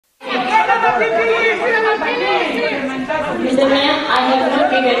Mr. Mayor, I have not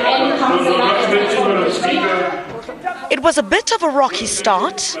given any councillor. It was a bit of a rocky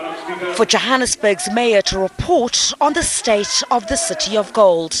start for Johannesburg's mayor to report on the state of the City of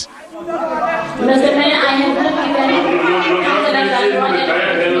Gold. Mr. Mayor, I have not given councillor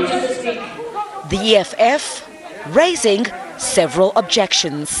to speak. The EFF raising several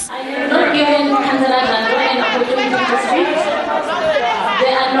objections. I have not given councillor an opportunity to speak.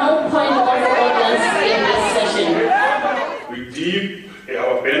 There are no point of orders in this session. We deep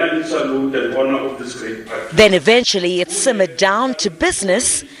our banner in salute and honor of this great party. Then eventually it simmered down to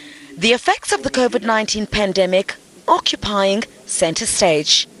business, the effects of the COVID-19 pandemic occupying centre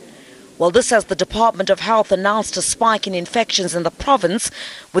stage. Well, this as the Department of Health announced a spike in infections in the province,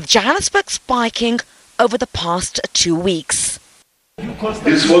 with Johannesburg spiking over the past 2 weeks.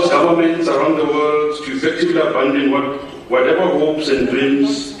 This forced governments around the world to effectively abandon whatever hopes and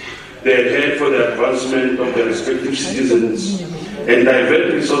dreams they had for the advancement of their respective citizens and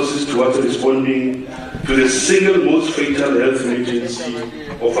divert resources towards responding to the single most fatal health emergency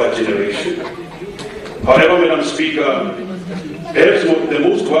of our generation. However, Madam Speaker, perhaps the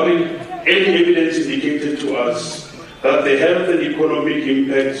most worrying, any evidence indicated to us that the health and economic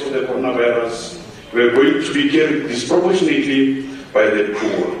impacts of the coronavirus were going to be carried disproportionately by the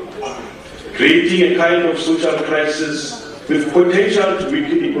poor, creating a kind of social crisis with potential to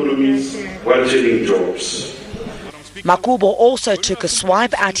weaken economies while shedding jobs. Makhubo also took a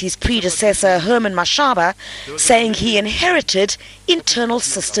swipe at his predecessor Herman Mashaba, saying he inherited internal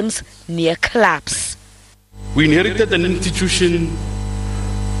systems near collapse. We inherited an institution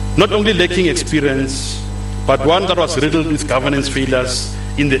not only lacking experience, but one that was riddled with governance failures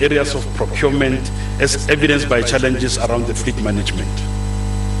in the areas of procurement, as evidenced by challenges around the fleet management.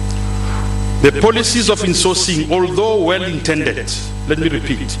 The policies of insourcing, although well-intended, let me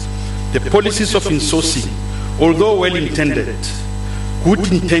repeat, the policies of insourcing, although well-intended,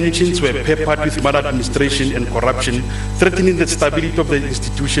 good intentions were peppered with maladministration and corruption, threatening the stability of the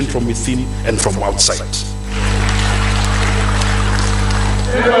institution from within and from outside.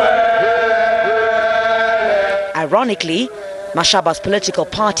 Ironically, Mashaba's political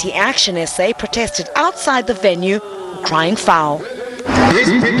party Action SA protested outside the venue, crying foul. This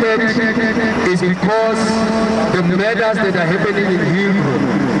picket is because the murders that are happening in Hillbrook.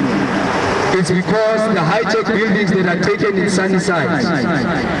 It's because the high-tech buildings that are taken in Sunnyside.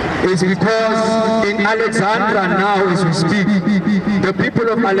 It's because in Alexandra now, as we speak, the people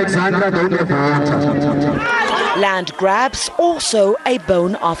of Alexandra don't have water. Land grabs also a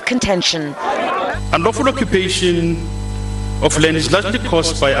bone of contention. Unlawful occupation of land is largely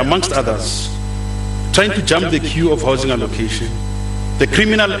caused by, amongst others, trying to jump the queue of housing allocation, the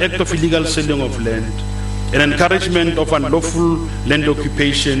criminal act of illegal selling of land, and encouragement of unlawful land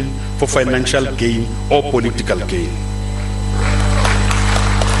occupation for financial gain or political gain.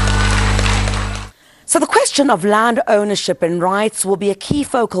 So the question of land ownership and rights will be a key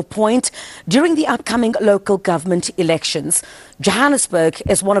focal point during the upcoming local government elections. Johannesburg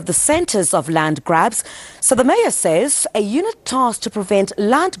is one of the centres of land grabs, so the mayor says a unit tasked to prevent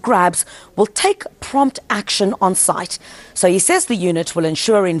land grabs will take prompt action on site. So he says the unit will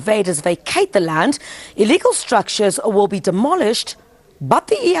ensure invaders vacate the land, illegal structures will be demolished, but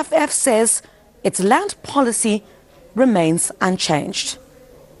the EFF says its land policy remains unchanged.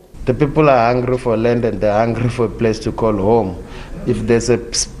 The people are hungry for land and they're hungry for a place to call home. If there's a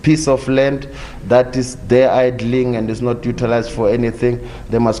piece of land that is there idling and is not utilized for anything,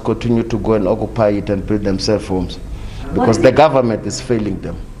 they must continue to go and occupy it and build themselves homes, because the government is failing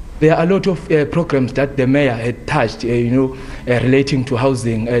them. There are a lot of programs that the mayor had touched, relating to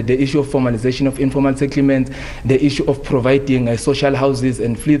housing, the issue of formalization of informal settlements, the issue of providing social houses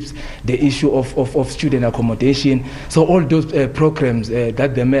and flips, the issue of student accommodation. So all those programs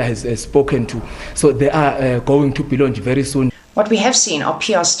that the mayor has spoken to, so they are going to be launched very soon. What we have seen are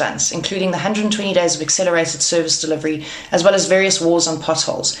PR stunts, including the 120 days of accelerated service delivery, as well as various wars on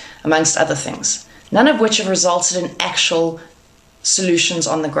potholes, amongst other things, none of which have resulted in actual solutions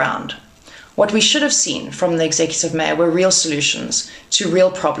on the ground. What we should have seen from the executive mayor were real solutions to real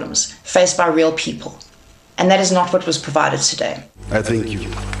problems faced by real people. And that is not what was provided today. I thank you.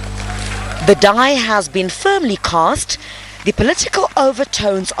 The die has been firmly cast, the political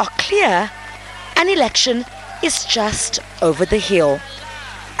overtones are clear, an election is just over the hill.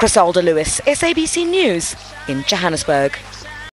 Criselda Lewis, SABC News in Johannesburg.